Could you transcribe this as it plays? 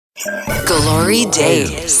Glory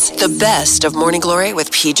Days. The best of Morning Glory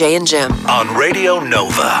with PJ and Jim. On Radio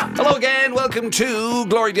Nova. Hello again. Welcome to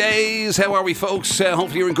Glory Days. How are we, folks?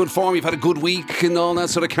 Hopefully you're in good form. You've had a good week and all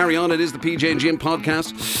that sort of carry on. It is the PJ and Jim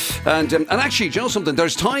podcast. And actually, do you know something?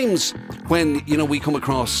 There's times when, we come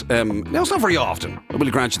across... now, it's not very often. I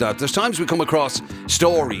will grant you that. There's times we come across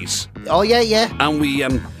stories. Oh, yeah. And we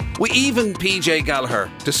even PJ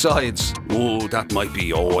Gallagher decides, that might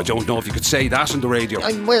be, I don't know if you could say that on the radio.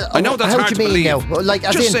 I know that's hard to believe. Now? Like,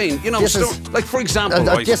 just saying, like for example,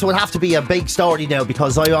 right? This would have to be a big story now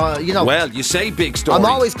because Well, you say big story. I'm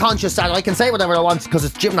always conscious that I can say whatever I want because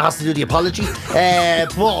it's Jim that has to do the apology.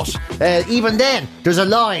 But even then, there's a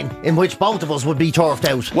line in which both of us would be turfed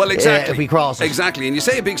out. Well, exactly. If we cross it. Exactly. And you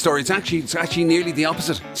say a big story, it's actually nearly the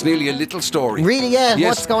opposite. It's nearly a little story. Really? Yeah.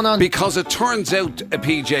 Yes, what's going on? Because it turns out,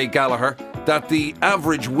 PJ Gallagher, that the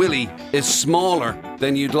average willy is smaller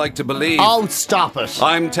than you'd like to believe. Oh, stop it.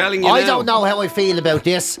 I'm telling you now. I don't know how I feel about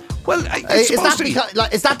this. Well, is that's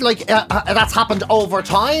happened over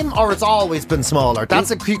time or it's always been smaller? That's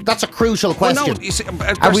a crucial question. Well, no, you see,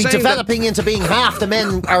 are we developing into being half the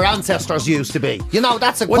men our ancestors used to be?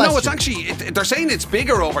 That's a question. Well, no, it's actually, they're saying it's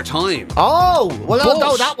bigger over time. Oh, well, I'll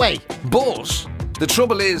go that way. But the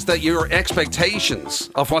trouble is that your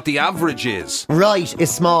expectations of what the average is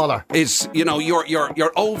is smaller. Is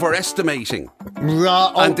you're overestimating.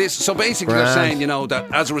 And this, so basically they're saying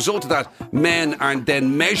that as a result of that, men are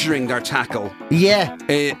then measuring their tackle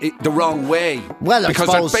the wrong way. Well, because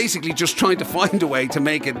I suppose they're basically just trying to find a way to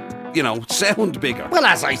make it sound bigger. Well,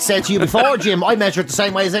 as I said to you before, Jim, I measure it the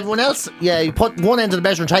same way as everyone else. Yeah, you put one end of the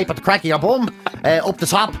measuring tape at the crack of your bum, up the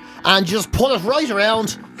top, and you just pull it right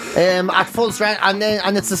around at full strength,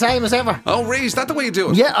 and it's the same as ever. Oh, really? Is that the way you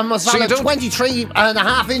do it? Yeah, I'm 23 and a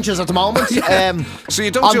half inches at the moment. So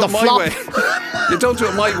you don't do it my way. You don't do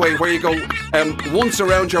it my way, where you go once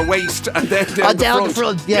around your waist and then down the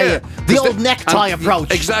front. Yeah. The old necktie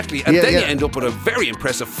approach. Exactly. And then you end up with a very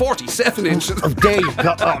impressive 47 inches. There you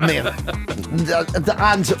go. Oh, man.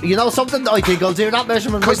 And you know something? I think I'll do that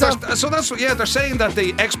measurement myself. They're saying that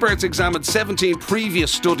the experts examined 17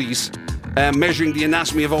 previous studies measuring the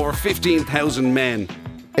anatomy of over 15,000 men.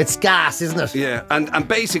 It's gas, isn't it? Yeah, and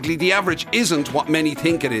basically the average isn't what many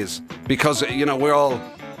think it is, because we're all...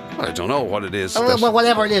 I don't know what it is. Well,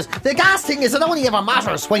 whatever it is. The gas thing is, it only ever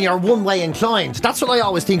matters when you're one-way inclined. That's what I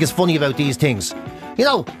always think is funny about these things.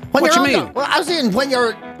 When what do you mean? As in, when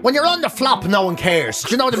you're on the flop, no one cares.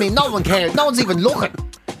 Do you know what I mean? No one cares. No one's even looking.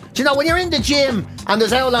 Do you know, when you're in the gym and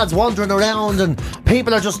there's old lads wandering around and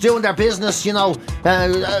people are just doing their business,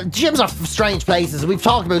 gyms are strange places. We've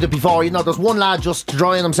talked about it before. There's one lad just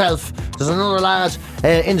drying himself. There's another lad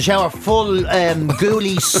in the shower, full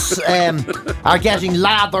ghoulies are getting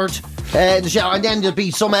lathered in the shower, and then there'll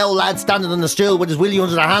be some old lad standing on the stool with his willy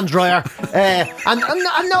under the hand dryer, and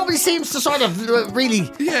nobody seems to sort of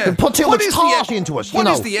really put too much thought into it. What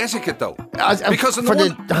is the etiquette though? Because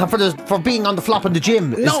for being on the flop in the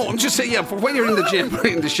gym. No, I'm just saying, for when you're in the gym,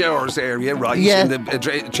 in the showers area, right? Yeah. In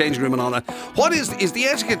the changing room and all that. What is the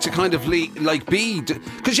etiquette to kind of be?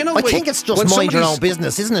 Because I think it's just mind your own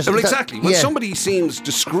business, isn't it? Well, exactly. When somebody seems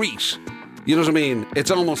discreet, you know what I mean? It's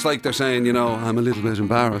almost like they're saying, I'm a little bit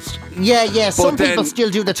embarrassed. Yeah. Some people still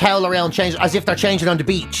do the towel around change as if they're changing on the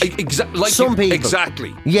beach. Some people.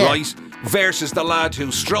 Exactly. Yeah. Right? Versus the lad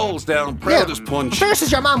who strolls down, proud as punch.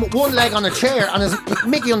 Versus your man with one leg on a chair and his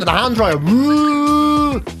Mickey under the hand dryer.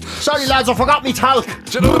 Sorry lads, I forgot me talc. Do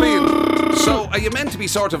you know what I mean? So are you meant to be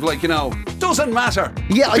sort of like, doesn't matter.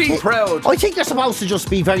 Yeah, be proud. I think you're supposed to just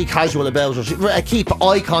be very casual about it. Keep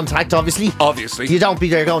eye contact, obviously. You don't be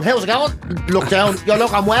there going, how's it going? Look down, you're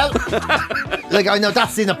looking well. I know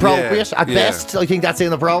that's inappropriate at best. I think that's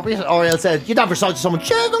inappropriate. Or else you never say to someone,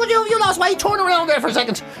 you lost weight, turn around there for a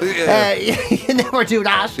second. You never do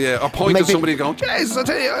that. Yeah, or point at somebody going, Jesus, I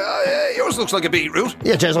tell you, yours looks like a beetroot.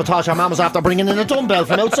 Yeah, Jesus, I thought your mum was after bringing in a dumbbell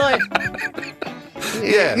from outside.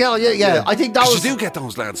 Yeah. I think those... You do get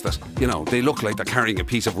those lads that, they look like they're carrying a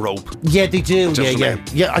piece of rope. Yeah, they do.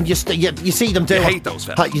 Yeah, and you see them doing... You hate those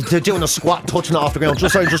fellas. They're doing a squat, touching it off the ground,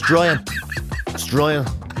 just drying. Just drying.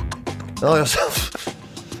 Oh, yes.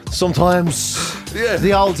 Sometimes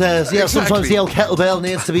the old sometimes the old kettlebell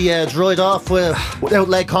needs to be dried off without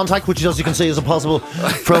leg contact, which, as you can see, is impossible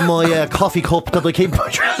from my coffee cup that I keep in my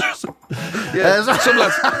trousers. Some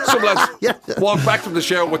lads walk back from the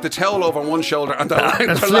shower with the towel over one shoulder and the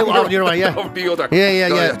flew over the other.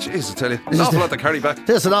 Yeah. Jesus, I tell you, there's an awful lot to carry back.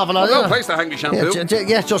 There's an awful lot. No place to hang me shampoo.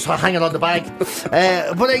 Just hang it on the bag. But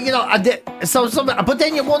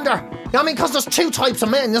then you wonder, because there's two types of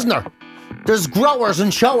men, isn't there? There's growers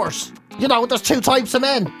and showers. You know, there's two types of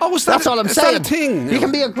men. Oh, that's all I'm is saying. that a thing? You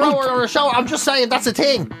can be a grower or a shower. I'm just saying that's a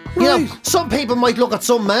thing. You know, Right. some people might look at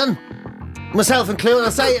some men, myself included,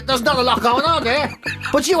 and say there's not a lot going on there.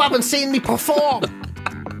 But you haven't seen me perform.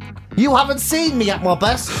 You haven't seen me at my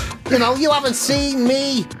best. You know, you haven't seen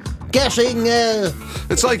me getting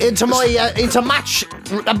It's like into match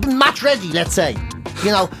ready, let's say. You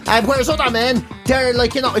know, whereas other men, they're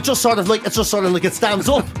like, you know, it's just sort of like it stands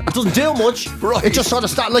up. It doesn't do much. Right. It just sort of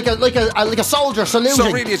starts like a soldier saluting.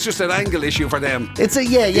 So really, it's just an angle issue for them. It's a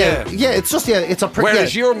yeah. It's just it's a.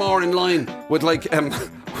 Whereas you're more in line with like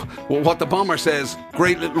what the bomber says,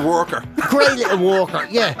 great little worker. Great little worker,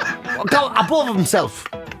 yeah. Go above himself.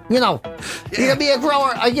 You know, you can be a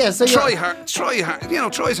grower, I guess. So Try hard. You know,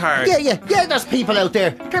 try's hard. Yeah. There's people out there.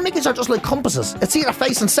 Their mickens are just like compasses. It's either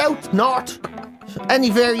facing south, north, any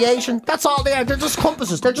variation. That's all they are. They're just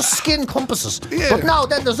compasses. They're just skin compasses. Yeah. But no,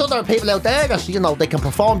 then there's other people out there that, you know, they can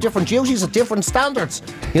perform different duties at different standards.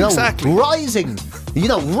 You know, Exactly. rising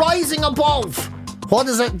above. What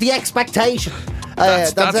is it? The expectation.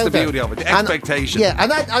 That's out the there. beauty of it, the expectation.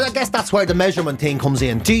 And I guess that's where the measurement thing comes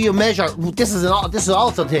in. Do you measure? This is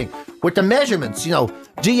also the thing with the measurements. You know,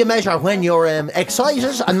 do you measure when you're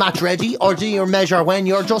excited and match ready, or do you measure when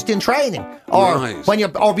you're just in training, or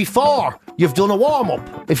Right. or before you've done a warm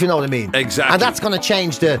up? If you know what I mean. Exactly. And that's going to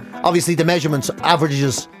change the measurements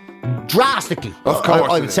averages drastically. Of course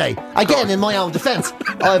I it would is. say. Again, in my own defence,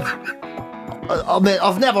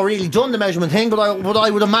 I've never really done the measurement thing, but I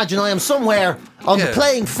would imagine I am somewhere on the Yeah.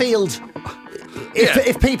 playing field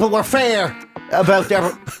if people were fair about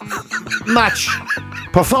their match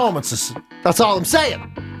performances. That's all I'm saying.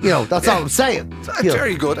 You know, that's all I'm saying. You know.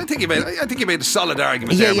 Very good. I think you made a solid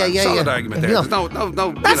argument Yeah, there, yeah, man. yeah, Solid yeah. argument there. You know, There's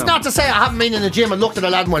no. That's not to say I haven't been in the gym and looked at a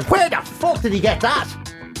lad and went, where the fuck did he get that?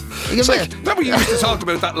 You It's get like, me? remember you used to talk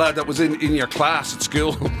about that lad that was in your class at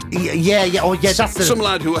school? Yeah. Oh, yeah, that's the... Some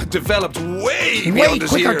lad who had developed way Way beyond his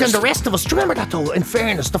quicker years. than the rest of us. Do you remember that though? In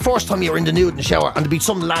fairness, the first time you were in the nude in the shower and there'd be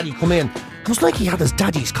some laddie come in, it was like he had his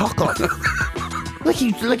daddy's cock on.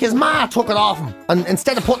 like his ma took it off him, and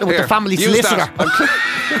instead of putting it with Here, the family use solicitor.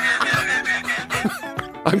 that.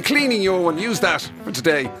 I'm cleaning your one. Use that for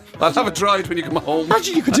today. I'll have it dried when you come home.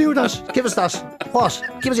 Imagine you could do that. Give us that. What?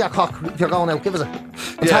 Give us your cock if you're going out. Give us it. I'm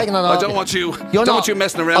Yeah, taking it off. I don't want you. You're don't want you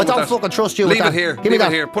messing around. I don't with that. fucking trust you. Leave with it that. here. Give me Leave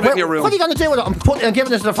that. it here. Put it in your room. What are you going to do with it? I'm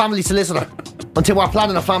giving it to the family solicitor until we're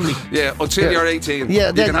planning a family. Yeah, until you're 18. Yeah,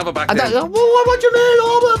 you can have it back and then. Well, what do you mean?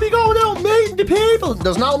 Oh, we'll be going out meeting the people.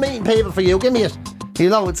 There's no meeting people for you. Give me it. You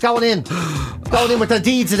know, it's going in. It's going in with the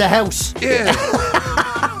deeds of the house. Yeah.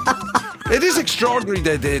 It is extraordinary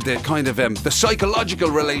the kind of the psychological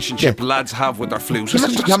relationship lads have with their flute.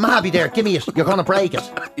 Your ma be there. Give me it. You're going to break it.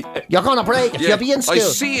 You're going to break it. Yeah. You'll be in school.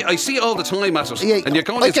 I see all the time at it. Yeah, And you're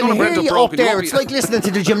going, I it's can going to hear end up you broken. up there. You won't It's be- like listening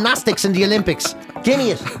to the gymnastics in the Olympics. Give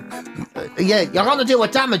me it. Yeah, you're going to do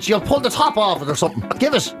it damage. You'll pull the top off it or something.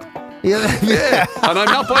 Give it. Yeah. And I'm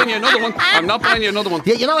not buying you another one. I'm not buying you another one.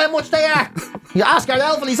 Yeah, you know how much they are? You ask our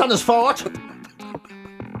Elvis, he's on his fort.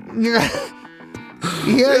 Yeah.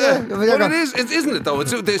 But it is, isn't it though?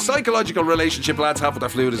 It's the psychological relationship lads have with their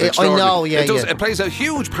flute is extraordinary. I know, yeah, It does. yeah. It plays a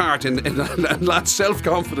huge part in lads'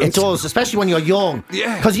 self-confidence. It does, especially when you're young.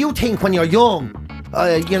 Yeah. Because you think when you're young,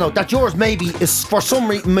 you know, that yours maybe is for some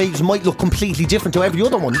reason might look completely different to every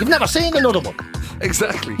other one. You've never seen another one.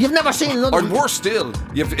 Exactly. You've never seen another Or one. worse still,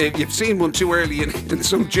 you've seen one too early in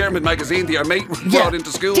some German magazine that your mate brought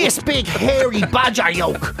into school. This big hairy badger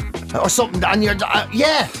yoke or something, and you're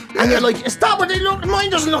and you're like, is that what they look?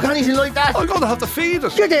 Mine doesn't look anything like that. I'm going to have to feed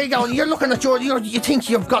it. You're there, you go. You're looking at you think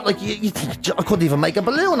you've got like you think I couldn't even make a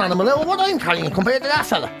balloon animal out of what I'm carrying compared to that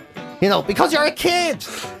fella. You know, because you're a kid,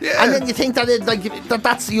 Yeah. and then you think that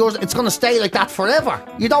that's yours. It's going to stay like that forever.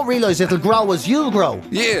 You don't realise it'll grow as you grow.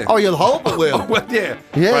 Yeah. Or you'll hope it will. Oh, well, yeah.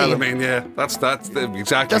 Yeah, Well, yeah. I mean, yeah. That's exactly.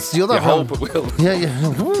 That's the other You one. hope it will. Yeah.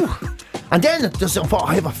 Woo. And then there's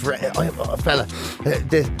I have a fella,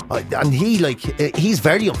 and he's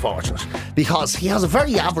very unfortunate because he has a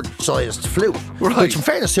very average-sized flute. Right. Which, in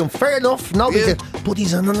fairness to him, fair enough, no big Yeah. deal. But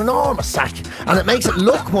he's an enormous sack, and it makes it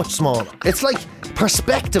look much smaller. It's like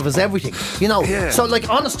perspective is everything, you know. Yeah. So, like,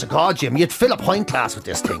 honest to God, Jim, you'd fill a pint glass with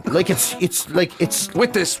this thing. Like it's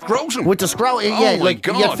With this scrotum. with the scroll, yeah, Oh my like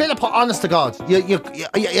God. you'd fill a pint. Honest to God,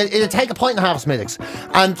 you'd take a pint and a half of Smithwick's,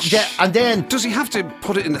 and then. Does he have to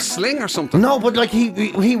put it in a sling or something? No, but like he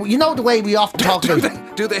you know the way we often talk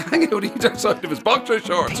about Do they hang out either side of his boxer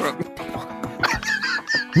shorts?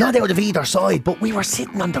 not out of either side, but we were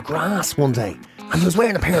sitting on the grass one day and he was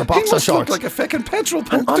wearing a pair of He boxer must look shorts. like a fucking petrol And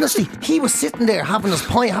pump. honestly, he was sitting there having his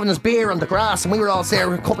pint, having his beer on the grass, and we were all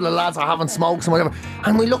there. A couple of lads are having smokes and whatever.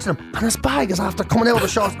 And we looked at him, and his bag is after coming out of the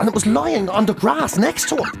shorts, and it was lying on the grass next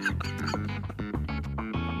to him.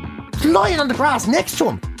 It was lying on the grass next to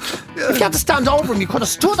him. If you had to stand over him, you could have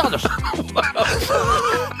stood on it.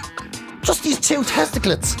 Just these two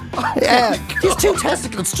testicles. These two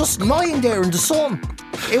testicles just lying there in the sun.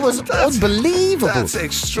 It was unbelievable. That's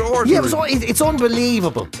extraordinary. Yeah, it's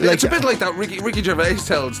unbelievable. It's a bit like that Ricky Gervais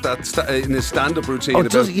tells that in his stand-up routine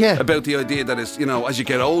about the idea that it's, as you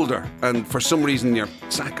get older and for some reason your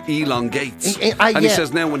sack elongates. And he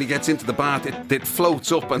says now when he gets into the bath, it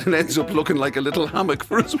floats up and it ends up looking like a little hammock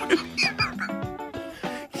for his wheel.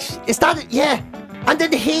 Is that it? Yeah. And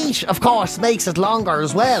then the heat, of course, makes it longer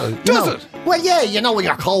as well. Does it? Well, yeah, when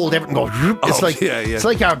you're cold, everything goes. It's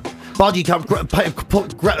like your body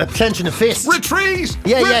clenching a fist. Retreat!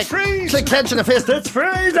 Yeah. Retreat! It's like clenching a fist. It's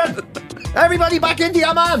freezing! Everybody back into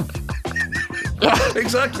your man!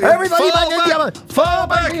 Exactly. Everybody back into your man! Fall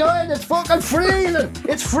back behind! It's fucking freezing!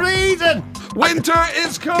 It's freezing! Winter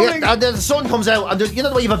is coming! Yeah, and then the sun comes out, and you know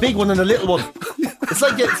the way you have a big one and a little one? It's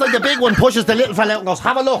like the big one pushes the little fella out and goes,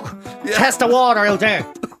 have a look. Yeah. Test the water out there.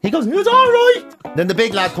 He goes, it's all right. Then the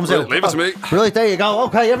big lad comes out. Leave it to me. Right, there you go.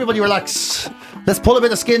 Okay, everybody relax. Let's pull a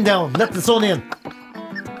bit of skin down. Let the sun in.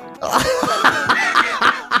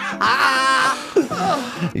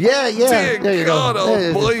 Yeah. There you God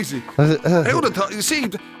go. almighty. Who would have thought? You see,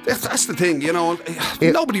 that's the thing,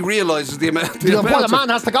 nobody realises the amount. What a man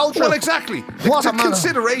has to go through. Well, exactly. The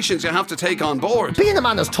considerations you have to take on board. Being a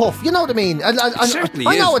man is tough, you know what I mean? Certainly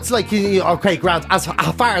I know it's like, okay, Grant, as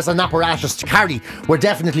far as an apparatus to carry, we're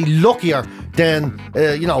definitely luckier than,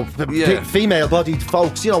 female-bodied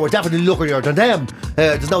folks. We're definitely luckier than them.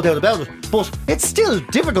 There's no doubt about it. But it's still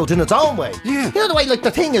difficult in its own way. Yeah. You know the way, like, the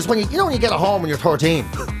thing is, when you get a home when you're 13,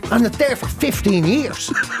 and it's there for 15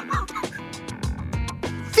 years.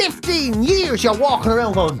 15 years you're walking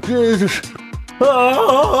around going, Jesus.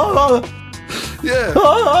 Yeah.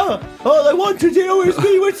 All I want to do is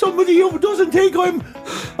be with somebody who doesn't think I'm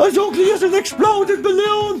as ugly as an exploded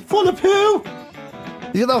balloon full of poo.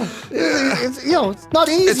 It's not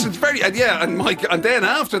easy. It's very, and Mike, and then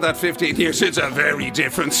after that 15 years, it's a very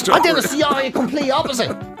different story. And then it's the complete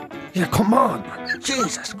opposite. Yeah, come on, man.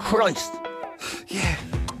 Jesus Christ. Yeah.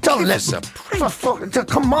 Don't listen.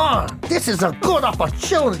 Come on. This is a good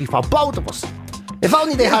opportunity for both of us. If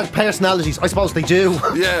only they had personalities. I suppose they do.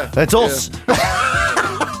 Yeah. It's us.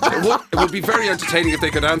 It would be very entertaining if they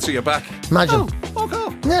could answer you back. Imagine. Oh.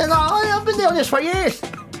 Yeah, no, I've been doing this for years.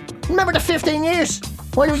 Remember the 15 years?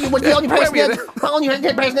 When the only person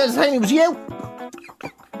that entertained me was you?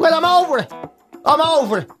 Well, I'm over it.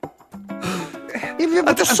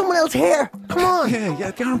 But there's someone else here. Come on.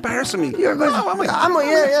 Yeah, you're embarrassing me. You're good. Am I?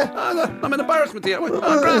 Yeah. I'm an embarrassment to you.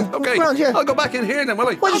 Grant, okay. Grand, yeah. I'll go back in here then, will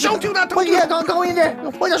I? Don't do that. Go in there.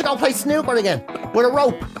 Why don't you go play snooker again? With a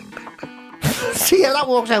rope. See how that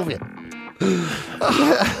works out for you.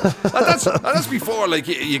 And that's before, like,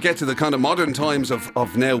 you get to the kind of modern times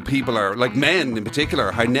of now. People are, like, men in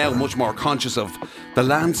particular, are now much more conscious of the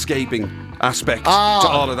landscaping aspect to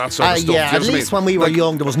all of that sort of stuff. Yeah, at least when we were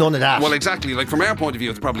young, there was none of that. Well, exactly. Like, from our point of view,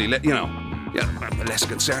 it's probably, less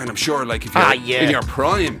concern. I'm sure, like, if you're in your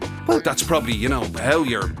prime, that's probably, how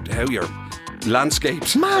your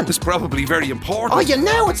landscapes. Man, is probably very important.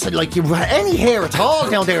 Now it's like any hair at all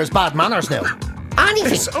down there is bad manners now.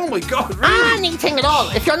 Anything. Oh my God, really? Anything at all.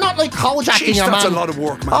 If you're not like Kojaking your man. That's a lot of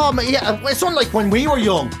work, man. Oh, yeah. It's not like when we were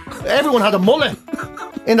young. Everyone had a mullet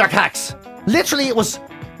in their cacks. Literally, it was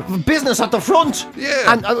business at the front.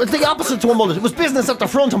 Yeah. And the opposite to a mullet. It was business at the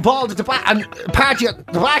front and bald at the back and party at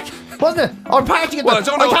the back, wasn't it? Or party at the back.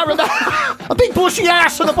 I can't remember. A big bushy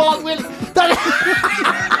arse with a bald willy.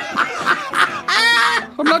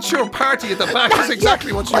 I'm not sure party at the back is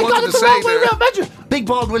exactly what you wanted to say there. Imagine. Big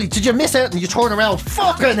bald willy. Did you miss out and you turn around?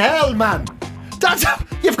 Fucking hell, man.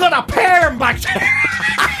 You've got a perm back there.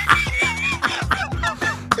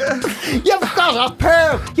 You've got a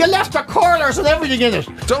perm. You left the curlers and everything in it.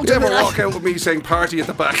 Don't ever walk out with me saying party at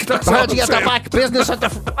the back. That's party at the back, business at the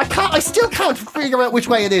I still can't figure out which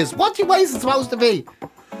way it is. What way is it supposed to be?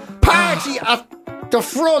 Party at the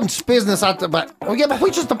front, business at the back. Oh, yeah, but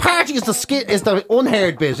which is the party is the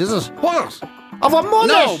unhaired bit, is it? What? Of a mullet?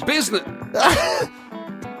 No, business.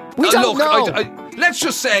 We don't know. Let's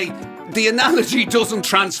just say the analogy doesn't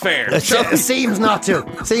transfer. It seems not to.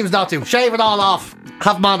 Shave it all off.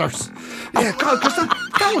 Have manners. Yeah, God, because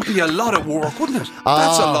that would be a lot of work, wouldn't it?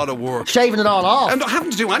 That's a lot of work. Shaving it all off. And having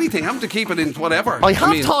to do anything, having to keep it in whatever. I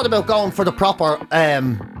have thought about going for the proper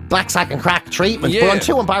black sack and crack treatment, Yeah. but I'm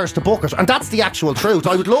too embarrassed to book it, and that's the actual truth.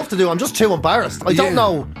 I would love to do. I'm just too embarrassed. I don't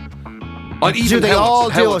know. Even Do they how all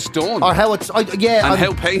it's, do how it? it's done. Or how it's... And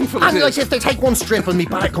how painful it and is. like if they take one strip and my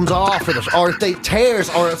back comes off with it, or if they tears,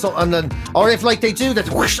 or so, and then, or if like they do that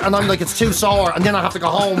whoosh, and I'm like it's too sore, and then I have to go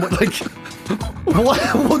home with like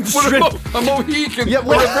one strip, a Mohican. Yeah, a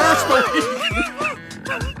well- reverse Mohican.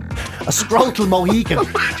 a scrotal Mohican,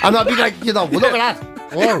 and I'd be like, well, look at that.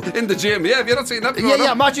 Whoa. In the gym. Yeah, have you not seen that?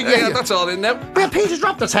 Yeah, imagine. Yeah, that's all in now. Yeah, Peter,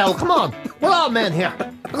 drop the towel. Come on, we're all men here.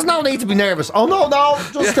 There's no need to be nervous. Oh no,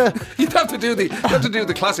 just. You'd have to do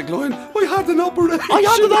the classic line. I had an operation. I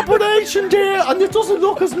had an operation there, and it doesn't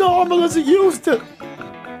look as normal as it used to.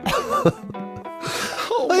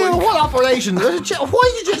 Oh What operation? Why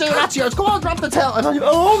did you do that to yours? Go on, drop the towel. And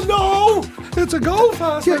oh no, It's a go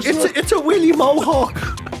fast. yeah, it's a Willy Mohawk.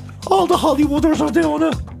 All the Hollywooders are doing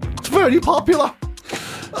it. It's very popular.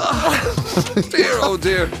 Dear, oh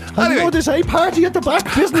dear. And you know this party at the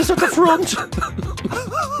back, business at the front.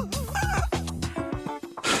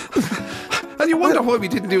 And you wonder why we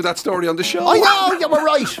didn't do that story on the show. I know, you were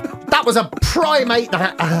right. That was a prime 8,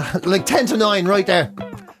 like 10 to 9 right there.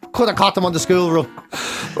 Could have caught them on the school run.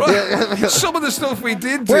 Right. Some of the stuff we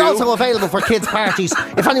did do. We're also available for kids' parties.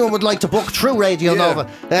 If anyone would like to book through Radio Nova,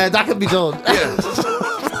 that can be done. Yeah.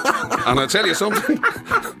 And I'll tell you something.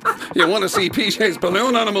 You want to see PJ's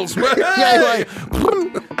balloon animals? Yeah, right.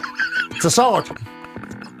 It's a sword.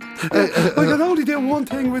 I can only do one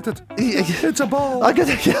thing with it. It's a ball. I get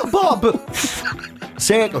a bob.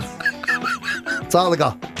 Circles. That's all I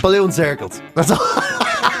got. Balloon circles. That's all.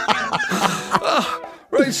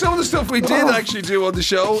 Right, some of the stuff we did actually do on the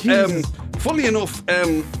show. Funnily enough,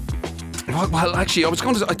 well, actually, I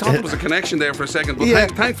thought there was a connection there for a second, but Yeah.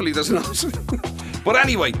 thankfully there's not. But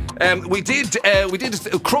anyway, we did.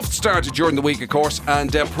 Crufts started during the week, of course,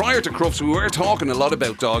 and prior to Crufts, we were talking a lot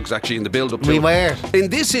about dogs actually in the build-up. We to it. were. In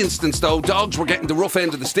this instance, though, dogs were getting the rough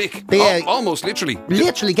end of the stick. Yeah. Almost literally.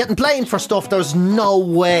 Literally getting blamed for stuff there's no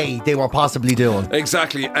way they were possibly doing.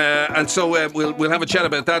 Exactly, and so we'll have a chat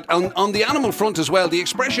about that. On the animal front as well, the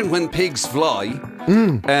expression "when pigs fly"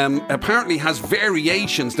 apparently has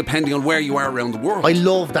variations depending on where you are around the world. I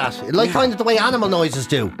love that. Like kind of the way animal noises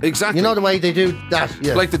do. Exactly. You know the way they do that?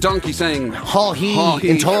 Yeah. Like the donkey saying haw-hee haw-hee.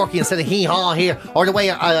 in Turkey instead of hee-haw here. Or the way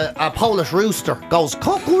a Polish rooster goes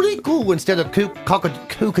cocorico instead of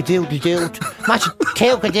cook-a-doodle-doo. Imagine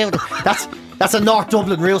cook-a-doodle. That's a North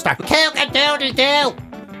Dublin rooster. Cook-a-doodle-doo.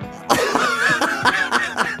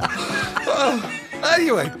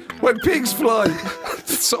 Anyway, when pigs fly,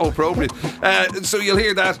 it's so appropriate. So you'll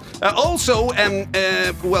hear that. Also,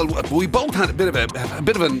 well, we both had a bit of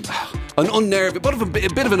an unnerving, a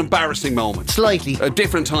bit of an embarrassing moment. Slightly. At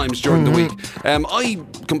different times during the week. I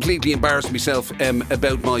completely embarrassed myself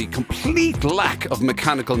about my complete lack of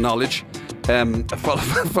mechanical knowledge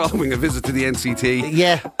following a visit to the NCT.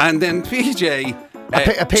 Yeah. And then PJ... I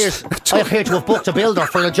appear to have booked a builder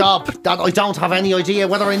for a job that I don't have any idea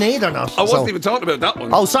whether I need or not. I wasn't even talking about that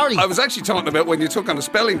one. Oh, sorry. I was actually talking about when you took on a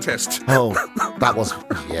spelling test. Oh, that was...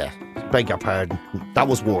 Yeah. Beg your pardon. That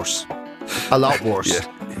was worse. A lot worse.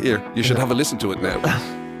 Yeah, here, you should have a listen to it now.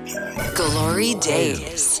 Glory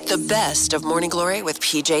Days. The best of Morning Glory with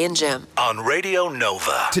PJ and Jim. On Radio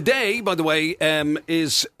Nova. Today, by the way,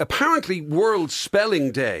 is apparently World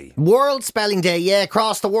Spelling Day. World Spelling Day, yeah,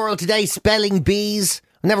 across the world today, spelling bees.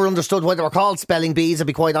 I never understood why they were called spelling bees, I'll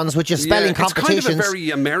be quite honest with you. Spelling competitions. It's kind of a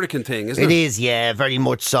very American thing, isn't it? It is, yeah, very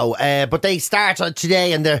much so. But they start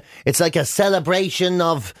today and it's like a celebration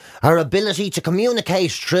of our ability to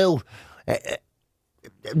communicate through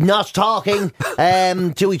not talking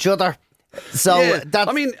to each other. So yeah, that's...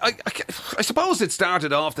 I mean, I suppose it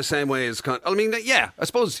started off the same way as... I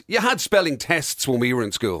suppose you had spelling tests when we were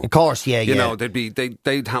in school. Of course, yeah, You know,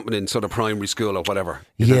 they'd happen in sort of primary school or whatever.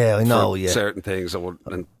 Yeah, I know, for yeah. certain things and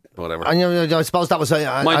whatever. And I suppose that was an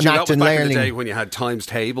Mind you, act that was in back learning. in the day when you had times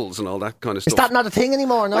tables and all that kind of stuff. Is that not a thing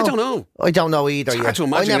anymore? No, I don't know. I don't know either. It's hard to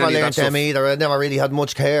imagine I never any of learned that them stuff. either. I never really had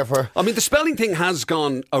much care for I mean, the spelling thing has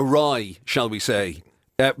gone awry, shall we say,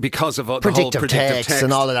 because of the whole predictive predictive text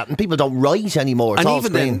and all of that. And people don't write anymore. It's And all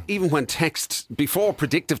even screen. then, even when before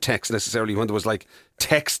predictive text necessarily, when there was like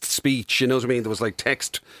text speech, you know what I mean? There was like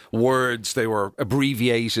text words, they were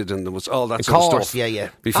abbreviated and there was all that Of sort of course, stuff. yeah.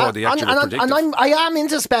 Before the actual predictive. And I am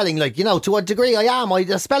into spelling, like, you know, to a degree I am.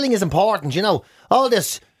 Spelling is important, you know. All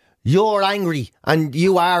this you're angry and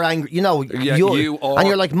you are angry. You know, Yeah, you are. and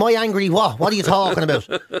you're like, my angry what? What are you talking about?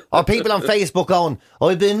 Or people on Facebook going,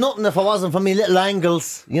 I'd be nothing if it wasn't for me little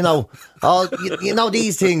angles. You know, you know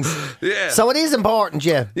these things. Yeah. So it is important,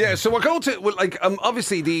 yeah. Yeah, so we're going to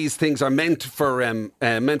obviously these things are meant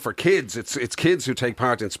for kids. It's kids who take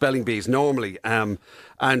part in spelling bees normally, and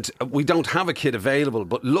we don't have a kid available.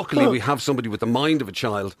 But luckily, we have somebody with the mind of a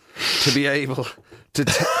child to be able to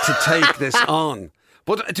take this on.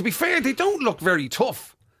 But to be fair, they don't look very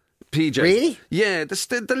tough, PJ. Really? Yeah,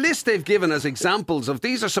 the list they've given as examples of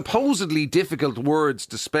these are supposedly difficult words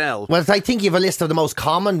to spell. Well, I think you have a list of the most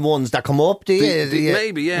common ones that come up, do you?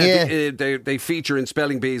 Maybe, yeah. They feature in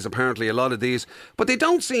spelling bees, apparently, a lot of these. But they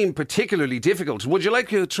don't seem particularly difficult. Would you like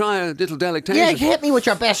to try a little delectation? Yeah, hit me with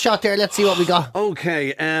your best shot there. Let's see what we got.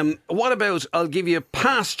 Okay, what about, I'll give you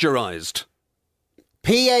pasteurised.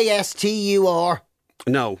 Pastur.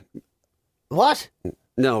 No. What?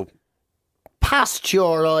 No.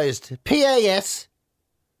 Pasteurised. Pastur.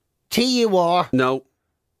 No.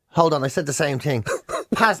 Hold on, I said the same thing.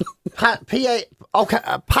 Pasteur.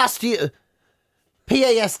 Pasteur.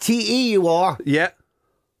 Yeah.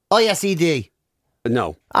 ISED.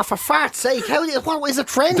 No. Oh, for fart's sake, what is it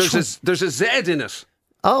French? There's a Z in it.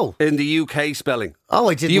 Oh. In the UK spelling. Oh,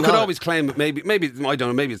 I didn't know. You could always claim it, maybe, I don't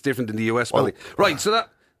know, maybe it's different in the US spelling. Right, so that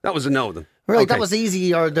was a no then. Right, okay. that was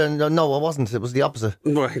easier than... No, it wasn't. It was the opposite.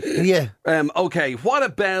 Right. Yeah. Okay, what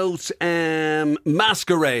about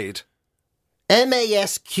masquerade?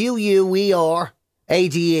 MASQUERADE.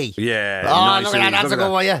 Yeah. Oh, nice look at that. That's a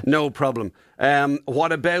good one, yeah. No problem.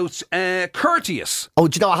 What about courteous? Oh,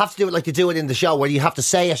 do you know, I have to do it like they do it in the show, where you have to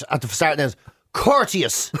say it at the start and end.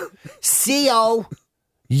 Courteous. COURTEOUS.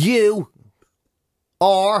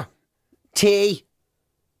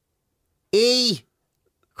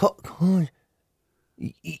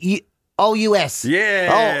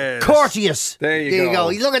 Yes. Oh, courteous. There you go.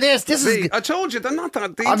 Look at this. This See, is... I told you, they're not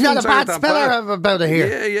that... These I'm not a ones aren't bad that speller about it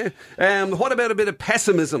here. Yeah. What about a bit of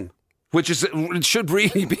pessimism? Which it should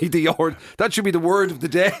really be that should be the word of the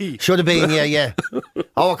day. Should have been, yeah.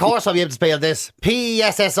 Oh, of course I'll be able to spell this.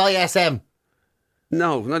 PESSISM.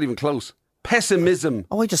 No, not even close. Pessimism.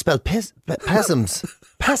 Oh, I just spelled pessims.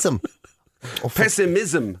 Pessim. Oh,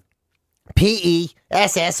 Pessimism.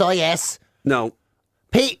 PESSIS. No.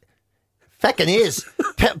 Feckin' is.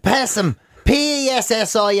 Pessim.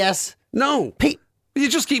 PESSIS. No. You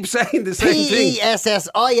just keep saying the same thing.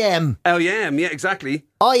 PESSIM. Oh, yeah, exactly.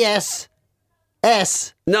 ISS.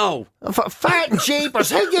 No. Farting jeepers.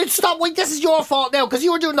 How you stop? Wait, this is your fault now, because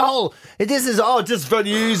you were doing the whole. This is very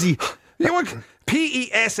easy. You were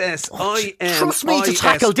PESSIM. Trust me to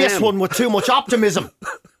tackle this one with too much optimism.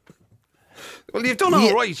 Well, you've done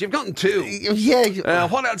all right. You've gotten 2. Yeah.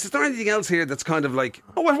 What else? Is there anything else here that's kind of like...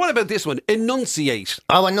 Oh, what about this one? Enunciate.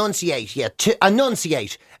 Oh, enunciate, yeah.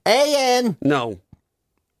 Enunciate. A-N... No.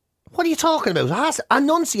 What are you talking about?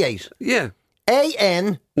 Enunciate. Yeah.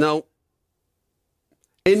 A-N... No.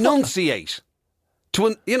 Enunciate.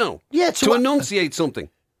 To enunciate something.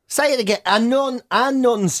 Say it again.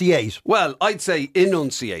 Enunciate. Well, I'd say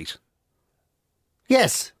enunciate.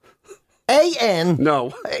 Yes. A-N...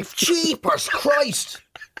 No. Jeepers Christ.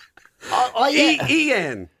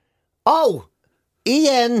 E-N. Oh.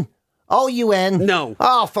 E-N-O-U-N. No.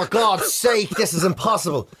 Oh, for God's sake, this is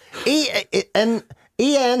impossible.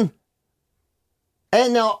 E-N-O-U-N.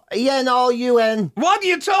 What are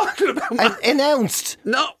you talking about? Announced.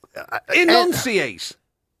 No. Enunciate.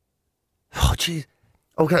 Oh, jeez.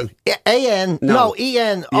 Okay. A-N. No,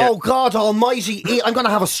 E-N. Yeah. Oh, God almighty. I'm going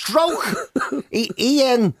to have a stroke.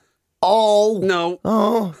 E-N-O. No.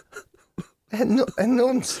 Oh.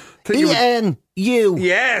 Enunciate. E-N-U.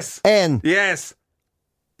 Yes. N. Yes.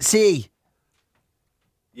 C.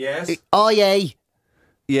 Yes. I-A.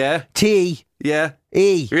 Yeah. T. Yeah.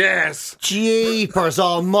 E. Yes. Jeepers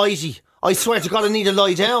almighty. I swear to God, I need to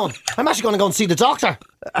lie down. I'm actually going to go and see the doctor.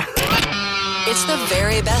 It's the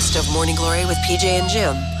very best of Morning Glory with PJ and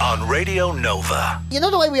Jim. On Radio Nova. You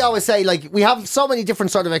know the way we always say, like, we have so many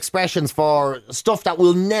different sort of expressions for stuff that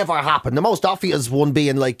will never happen. The most obvious one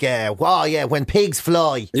being like, when pigs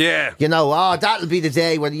fly. Yeah. You know, that'll be the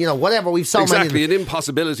day when, whatever, we've so many. Exactly, an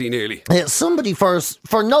impossibility nearly. Somebody for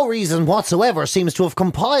no reason whatsoever seems to have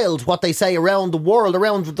compiled what they say around the world,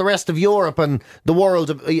 around the rest of Europe and the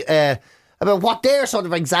world, about what their sort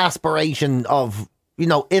of exasperation of,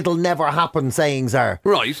 it'll never happen sayings are.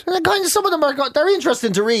 Right. And kind of some of them they're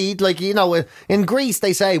interesting to read. Like, in Greece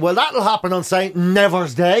they say, well, that'll happen on St.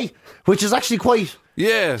 Never's Day, which is actually quite...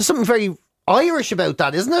 Yeah. There's something very Irish about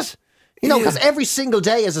that, isn't it? Because every single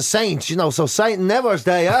day is a saint, so St. Never's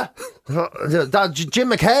Day, huh? That Jim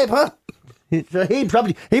McCabe, huh? He'd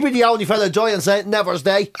be the only fella enjoying St. Never's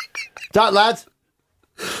Day. That lad.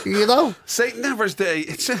 You know? St. Never's Day.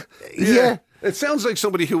 Yeah. It sounds like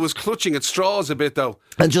somebody who was clutching at straws a bit, though.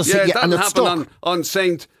 And just that and didn't it's happen on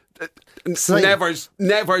St.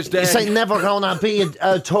 Never's Day. St. Never gonna be two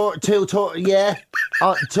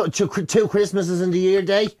Christmases in the year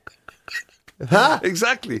day. Huh?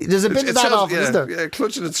 Exactly. There's a bit of that off, isn't there? Yeah,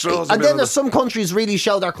 clutching at straws. And then there's some countries really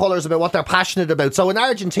show their colours about what they're passionate about. So in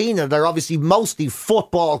Argentina, they're obviously mostly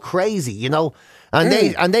football crazy, you know. And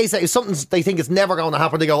they say if something they think it's never going to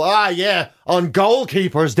happen, they go, on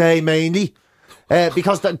Goalkeepers Day mainly.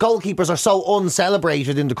 Because the goalkeepers are so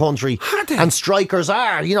uncelebrated in the country. Are they? And strikers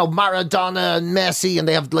are, you know, Maradona and Messi, and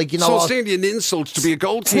they have like, you know. So it's nearly an insult to be a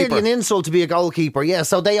goalkeeper. It's nearly an insult to be a goalkeeper, yeah.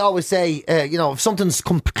 So they always say, you know, if something's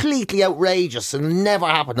completely outrageous and never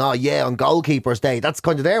happened, on Goalkeepers Day. That's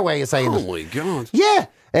kind of their way of saying it. Oh my God. Yeah.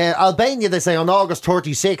 Albania, they say on August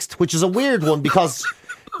 36th, which is a weird one because,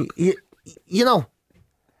 you know,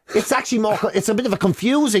 it's actually it's a bit of a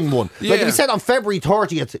confusing one. Yeah. Like if you said on February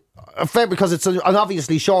 30th, because it's an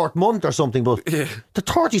obviously short month or something, but the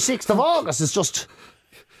 36th of August is just...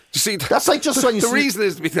 You see, that's like just when you the reason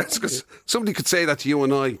is because somebody could say that to you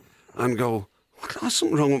and I and go, there's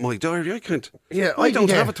something wrong with my diary. I can't. Yeah, I don't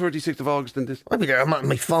have a 36th of August in this. I'd be there.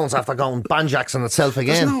 My phone's after going banjax on itself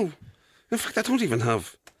again. No. In fact, I don't even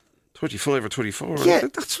have 35 or 24. Yeah,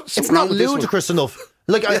 that's it's not ludicrous enough.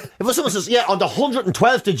 Like, if someone says, on the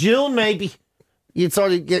 112th of June, maybe, you'd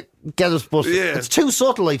sort of get us, but it's too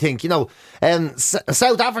subtle, I think, you know.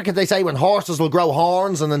 South Africa, they say when horses will grow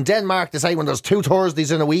horns, and in Denmark, they say when there's 2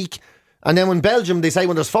 Thursdays in a week, and then in Belgium, they say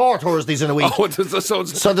when there's 4 Thursdays in a week. Oh, so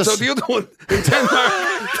the other one in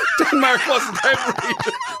Denmark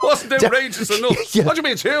wasn't outrageous enough. Yeah. What do you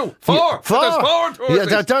mean 2? 4? 4. There's 4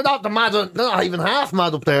 Thursdays. Yeah, they're not mad. They're not even half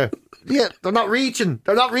mad up there. Yeah, they're not reaching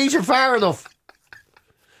far enough.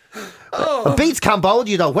 It beats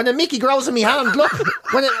Cambodia though. When a Mickey grows in my hand, look.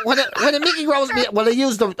 When a Mickey grows in me, well, I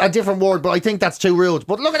used a different word, but I think that's too rude.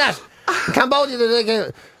 But look at that. In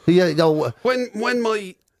Cambodia, when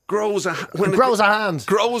my grows a hand.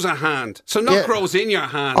 Grows a hand. So not grows in your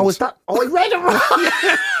hand. Oh, is that? Oh, I read it wrong.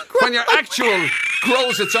 When your actual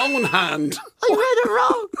grows its own hand. I read it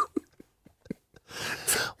wrong.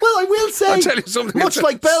 Well, I will say, I'll tell you something much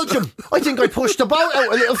like Belgium, I think I pushed the boat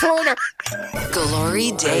out a little further.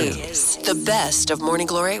 Glory Days. The best of Morning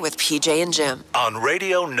Glory with PJ and Jim. On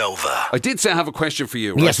Radio Nova. I did say I have a question for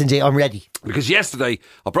you, right? Yes, indeed, I'm ready. Because yesterday,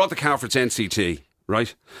 I brought the car for its NCT,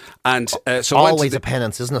 right? And so always a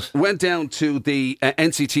penance, isn't it? Went down to the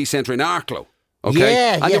NCT centre in Arklow. Okay,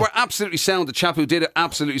 yeah, and they were absolutely sound. The chap who did it,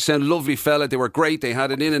 absolutely sound, lovely fella. They were great. They had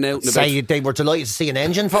it in and out. And they were delighted to see an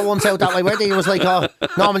engine for once out that way, weren't they? It was like,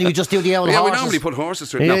 normally we just do the old horses. We normally put horses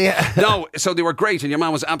through it. No, so they were great, and your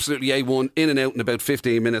man was absolutely A1, in and out in about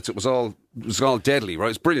 15 minutes. It was all deadly, right?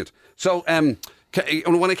 It's brilliant. So when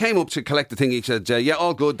I came up to collect the thing, he said,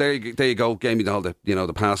 all good. There you go. Gave me all the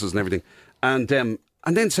the passes and everything, and then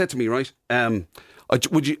said to me, right,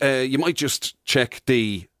 would you might just check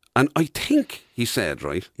the. And I think he said,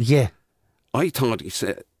 right? Yeah. I thought he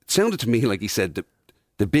said, it sounded to me like he said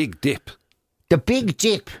the big dip. The big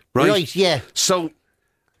dip. Right, yeah. So,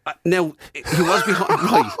 now, he was behind,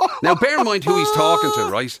 right. Now, bear in mind who he's talking to,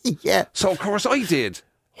 right? Yeah. So, of course, I did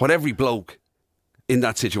what every bloke in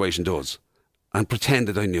that situation does and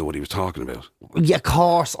pretended I knew what he was talking about. Yeah, of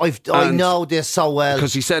course. I know this so well.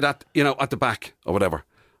 Because he said at the back or whatever.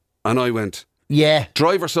 And I went, yeah.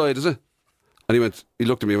 Driver side, is it? And he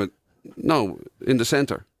looked at me and went, no, in the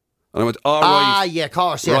centre. And I went, all right. Ah, yeah, of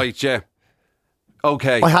course, yeah. Right, yeah.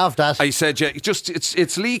 Okay. I have that. I said, yeah,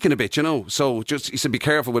 it's leaking a bit, So he said, be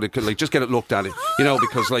careful with it, like just get it looked at it,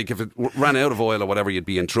 because like if it ran out of oil or whatever, you'd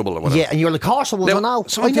be in trouble or whatever. Yeah, and you're like, course I know.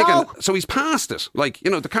 So I'm thinking, so he's passed it, like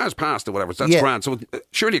the car's passed it, whatever. So that's grand. So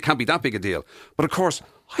surely it can't be that big a deal. But of course,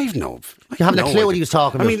 you haven't a clue what he was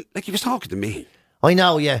talking about. I mean, like he was talking to me. I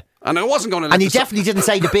know, yeah. And I wasn't going to. And he definitely didn't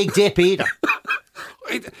say the big dip either.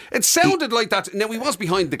 It sounded like that. Now, he was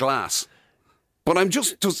behind the glass. But I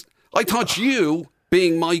thought you,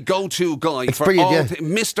 being my go-to guy for all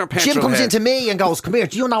Mr. Petrolhead. Jim comes into me and goes, come here,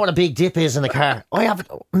 do you know what a big dip is in a car? I have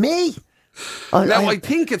it. Me? I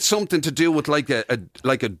think it's something to do with like a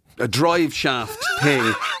drive shaft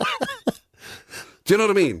thing. Do you know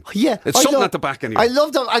what I mean? Yeah. It's something at the back anyway. I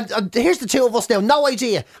love that. Here's the two of us now. No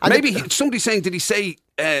idea. And maybe somebody's saying, did he say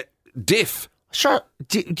diff? Sure.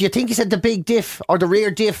 Do you think he said the big diff or the rear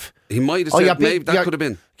diff? He might have said maybe that could have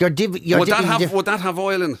been. Would that have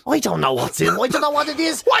oil in? I don't know what's in. I don't know what it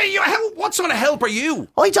is. What sort of help are you?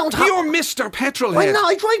 I don't have. You're Mr. Petrolhead.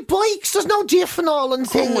 I drive bikes. There's no diff and all and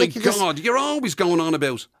things. Oh my God. You're always going on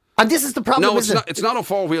about. And this is the problem. No, it's not a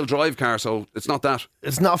 4-wheel drive car, so it's not that.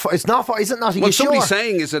 It's not for. Is it not? Are you What sure? somebody's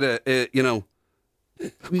saying is it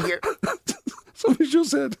somebody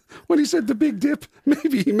just said, when he said the big dip,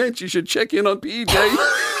 maybe he meant you should check in on PJ.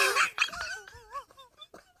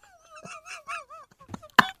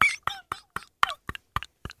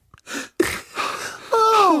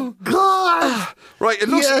 Oh God! Right, it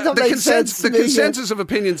looks Yeah, that makes sense to the me, yeah. consensus of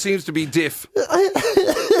opinion seems to be diff.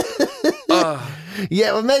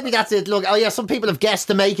 Yeah, well, maybe that's it. Look, some people have guessed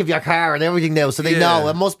the make of your car and everything now, so they know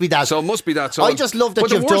it must be that. So it must be that. So I just love that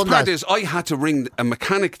but you've the worst done part that. is I had to ring a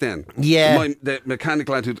mechanic then. Yeah. The mechanic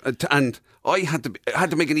lad and I had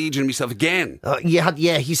to make an agent myself again.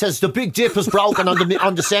 He says the big dip is broken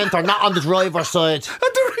on the centre, not on the driver's side.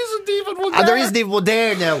 And there isn't even one there. And there isn't even one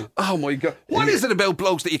there now. Oh my God. What is it about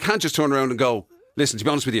blokes that you can't just turn around and go, listen, to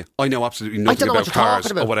be honest with you, I know absolutely nothing know about what you're cars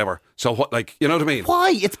talking about. or whatever. So what, like, you know what I mean?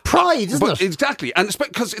 Why? It's pride, isn't it? Exactly. And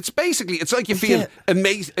because it's basically, it's like you feel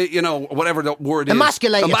whatever the word is.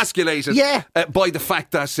 Emasculated. Yeah. By the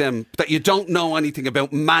fact that you don't know anything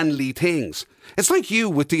about manly things. It's like you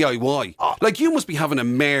with DIY. Like you must be having a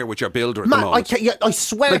mare with your builder at the moment. I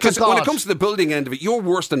swear to Because God. when it comes to the building end of it, you're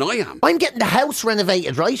worse than I am. I'm getting the house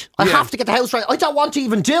renovated, right? I have to get the house right. I don't want to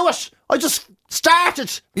even do it. I just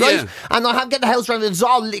started, right? Yeah. And I have to get the house renovated. It's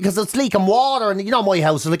all because it's leaking water, and you know my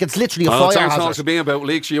house, like it's literally a fire It sounds hazard. nice to me about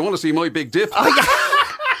leaks. You want to see my big dip?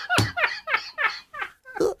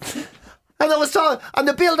 And I was talking, and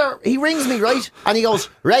the builder, he rings me, right? And he goes,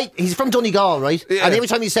 right, he's from Donegal, right? Yeah. And every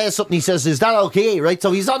time he says something, he says, is that okay, right?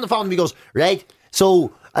 So he's on the phone and he goes, right,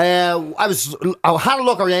 so I had a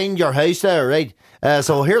look around your house there, right?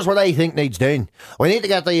 So here's what I think needs doing. We need to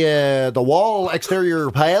get the wall exterior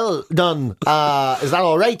pile done. Is that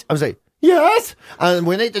all right? I was like, yes. And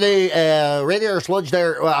we need to do radiator sludge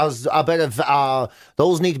there. As a bit of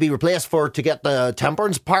those need to be replaced to get the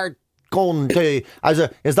temperance part going to. I was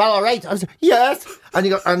like, is that all right? I was like, yes.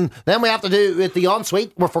 And then we have to do with the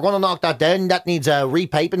ensuite. If we're going to knock that down, that needs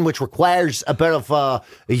repiping, which requires a bit of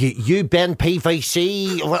U-bend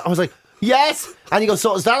PVC. I was like, yes. And he goes,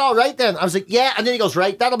 so is that all right then? I was like, yeah. And then he goes,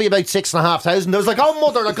 right, that'll be about 6,500. I was like, oh,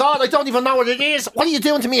 mother of God, I don't even know what it is. What are you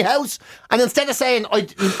doing to me house? And instead of saying,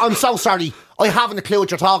 I'm so sorry, I haven't a clue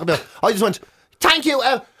what you're talking about, I just went, thank you.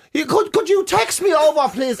 Could you text me over,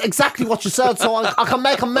 please, exactly what you said, so I can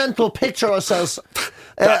make a mental picture of ourselves.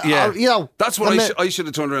 That's what I should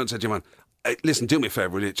have turned around and said to you, man. Listen, do me a favour,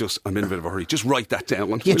 will you? I'm in a bit of a hurry. Just write that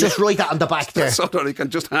down. You just write that on the back there. So that I can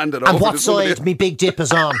just hand it over. And what side me big dip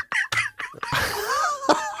is on.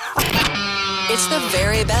 It's the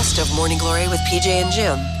very best of Morning Glory with PJ and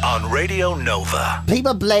Jim. On Radio Nova.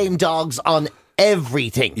 People blame dogs on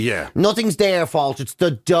everything. Yeah. Nothing's their fault, it's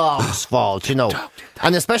the dog's fault, you know.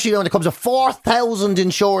 And especially when it comes to 4,000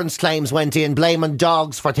 insurance claims went in blaming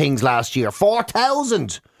dogs for things last year.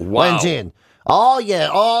 4,000 went in. Oh, yeah.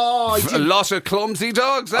 Oh, A lot of clumsy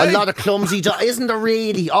dogs, eh? a lot of clumsy dogs. Isn't there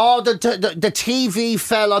really? Oh, the TV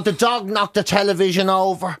fell, or the dog knocked the television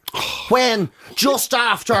over. When? Just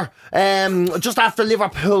after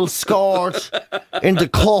Liverpool scored in the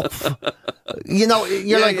cup. You know,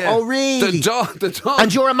 you're oh, really? The dog.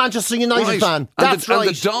 And you're a Manchester United fan. That's right.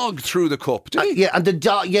 And the dog threw the cup, did he? Yeah, and the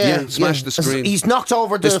dog, smashed the screen. He's knocked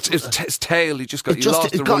over the... His tail, he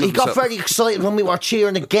got very excited when we were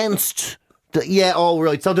cheering against...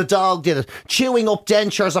 right. So the dog did it. Chewing up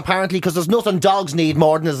dentures, apparently, because there's nothing dogs need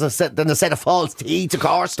more than a set of false teeth, of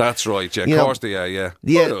course. That's right, yeah. You Of course know, they are, yeah.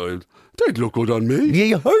 Yeah. Oh, they'd look good on me.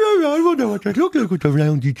 Yeah, I wonder what they look like with the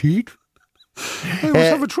roundy teeth. I was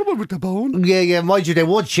having trouble with the bone. Yeah, mind you, they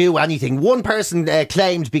would chew anything. One person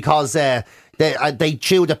claimed because they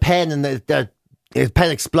chewed a pen and the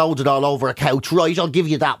pen exploded all over a couch. Right, I'll give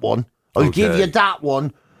you that one. I'll give you that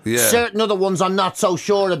one. Yeah. Certain other ones I'm not so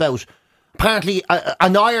sure about. Apparently,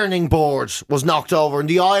 an ironing board was knocked over and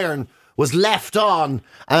the iron was left on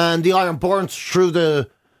and the iron burnt through the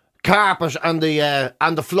carpet and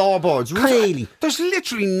the floorboards. Really? There's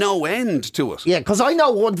literally no end to it. Yeah, because I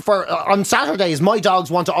know on Saturdays, my dogs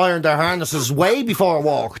want to iron their harnesses way before a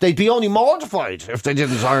walk. They'd be only mortified if they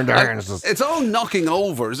didn't iron their harnesses. It's all knocking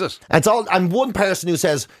over, is it? And one person who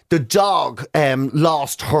says the dog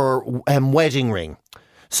lost her wedding ring.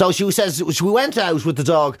 So she says she went out with the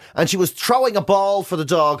dog and she was throwing a ball for the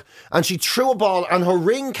dog and she threw a ball and her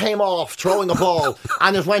ring came off throwing a ball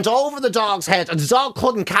and it went over the dog's head and the dog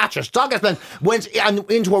couldn't catch it. The dog went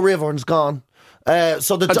into a river and it's gone. That's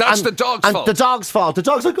the dog's fault. The dog's fault. The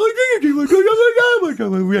dog's like, I didn't even do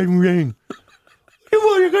my ring. You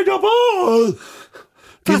want to get the ball?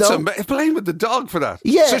 That's blaming the dog for that.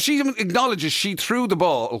 Yeah. So she acknowledges she threw the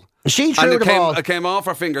ball. She threw the ball. It came off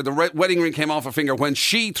her finger. The wedding ring came off her finger when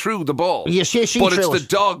she threw the ball. Yeah, she but threw it's the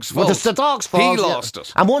dog's fault. Well, it's the dog's fault. He lost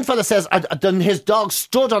it. And one fella says then his dog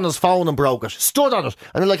stood on his phone and broke it. Stood on it.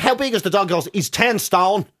 And they're like, how big is the dog? He goes, he's 10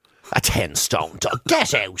 stone. A 10 stone dog.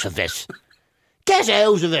 Get out of it. Get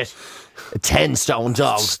out of it. A 10 stone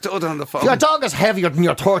dog. Stood on the phone. Your dog is heavier than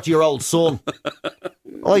your 30-year-old son.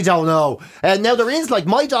 I don't know. Now there is, like,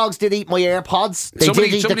 my dogs did eat my AirPods. They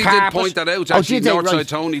somebody did eat the did carpet. point that out. Actually, Northside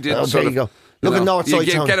Tony did. Oh, there you go. Look at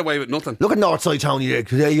Northside Tony. Get away with nothing. Look at Northside Tony.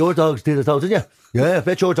 Yeah, your dogs did it though, didn't you? Yeah, I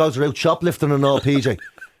bet your dogs are out shoplifting and all, PJ.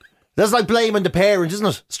 That's like blaming the parent, isn't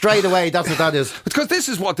it? Straight away, that's what that is. Because this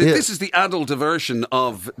is this is the adult version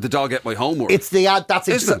of the dog ate my homework. It's the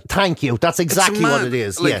thank you. That's exactly what it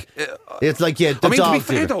is. Like, it's like the I mean, dog to be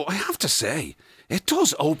fair did it. though, I have to say, it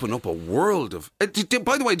does open up a world of.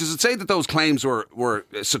 By the way, does it say that those claims were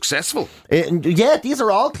successful? Yeah, these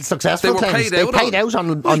are all successful They were claims. paid out. They paid out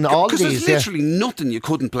on all of these. Because there's literally nothing you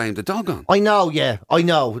couldn't blame the dog on. I know. Yeah, I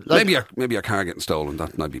know. Like, maybe your car getting stolen.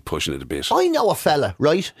 That might be pushing it a bit. I know a fella,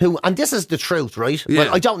 right, who, and this is the truth, right? Yeah.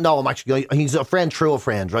 But I don't know him actually. He's a friend through a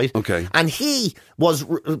friend, right? Okay. And he was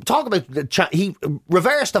talk about he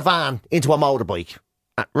reversed a van into a motorbike,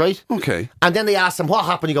 right? Okay. And then they asked him what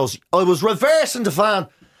happened. He goes, "I was reversing the van,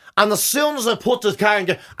 and as soon as I put the car in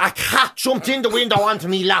gear, a cat jumped in the window onto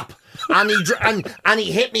me lap." And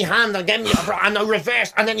he hit me hand and gave me and I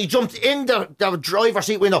reversed, and then he jumped in the driver's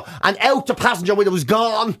seat window and out the passenger window, was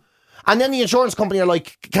gone. And then the insurance company are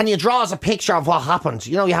like, "Can you draw us a picture of what happened?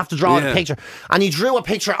 You know, you have to draw a picture." And he drew a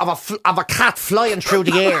picture of a cat flying through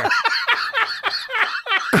the air.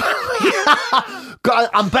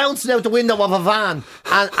 I'm bouncing out the window of a van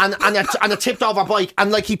and a tipped over bike,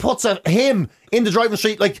 and like he puts him in the driving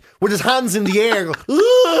seat, like with his hands in the air.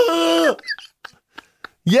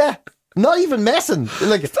 Yeah, not even messing.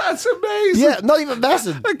 Like, that's amazing. Yeah, not even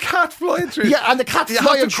messing. A cat flying through. Yeah, and the cat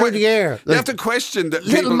flying through the air. You have to question that.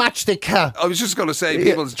 Little matchstick cat. I was just going to say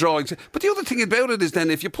people's drawings. But the other thing about it is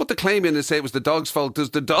then if you put the claim in and say it was the dog's fault,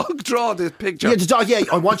 does the dog draw the picture? Yeah, the dog. Yeah,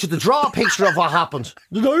 I want you to draw a picture of what happened.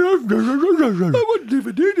 I wouldn't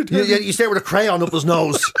even need it. You stare with a crayon up his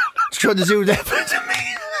nose. He's trying to do that to me.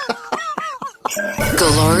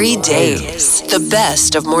 Glory Days. The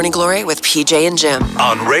best of Morning Glory with PJ and Jim.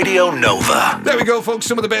 On Radio Nova. There we go, folks.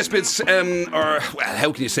 Some of the best bits,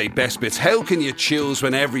 how can you say best bits? How can you choose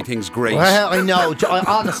when everything's great? Well, I know.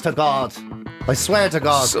 Honest to God. I swear to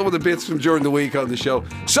God. Some of the bits from during the week on the show.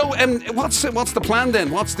 So, what's the plan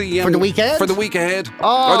then? What's the for the weekend? For the week ahead?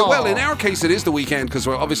 Oh. Well, in our case, it is the weekend because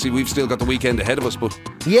obviously we've still got the weekend ahead of us. But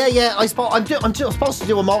yeah. I'm supposed to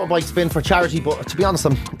do a motorbike spin for charity, but to be honest,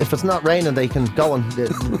 if it's not raining, they can go and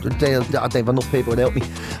they have enough people without me.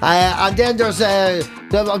 And then there's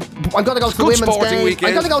I'm going to go to the women's game. Weekend.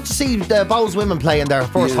 I'm going to go to see the Bowes women playing their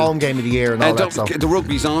first home game of the year and all that. So. The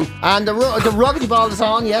rugby's on. And the rugby ball is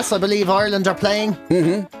on. Yes, I believe Ireland are playing.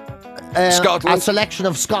 Mm-hmm. Scotland. A selection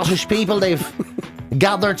of Scottish people they've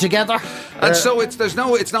gathered together. And so it's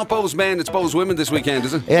not Bowes men, it's Bowes women this weekend,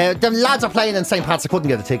 is it? The lads are playing in St. Pat's. I couldn't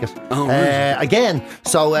get a ticket. Oh, right. Again,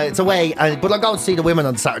 so it's away. But I'm going to see the women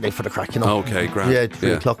on Saturday for the crack, you know. Okay, grand. Yeah,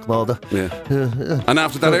 3 o'clock and all that. Yeah. And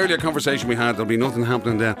after that earlier conversation we had, there'll be nothing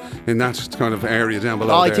happening there in that kind of area down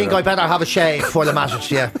below. I think I better have a shave for the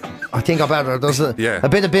match. Yeah, I think I better. There's a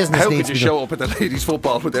bit of business. How needs could you show up at the ladies'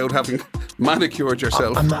 football without having manicured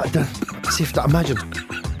yourself? Imagine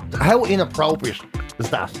how inappropriate is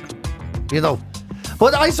that, you know.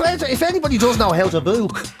 But I swear, if anybody does know how to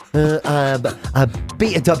book the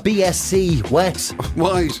BSC Wax,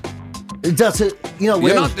 Right. that's it. You know,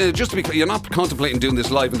 you're not just to be clear, you're not contemplating doing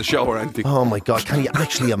this live in the show or anything. Oh my God, can you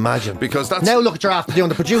actually imagine? Because that's now look at your after doing.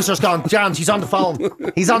 The producer's gone. Jans, he's on the phone.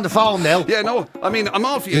 He's on the phone now. Yeah, no, I mean, I'm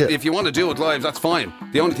all for you. If you want to do it live, that's fine.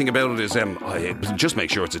 The only thing about it is, I just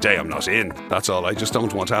make sure it's a day I'm not in. That's all. I just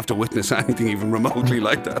don't want to have to witness anything even remotely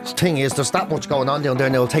like that. Thing is, there's that much going on down there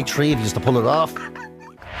now. It'll take 3 of you to pull it off.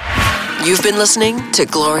 You've been listening to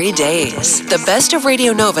Glory Days, the best of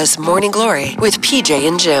Radio Nova's Morning Glory with PJ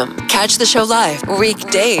and Jim. Catch the show live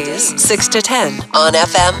weekdays 6 to 10 on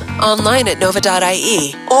FM, online at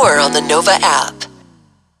nova.ie, or on the Nova app.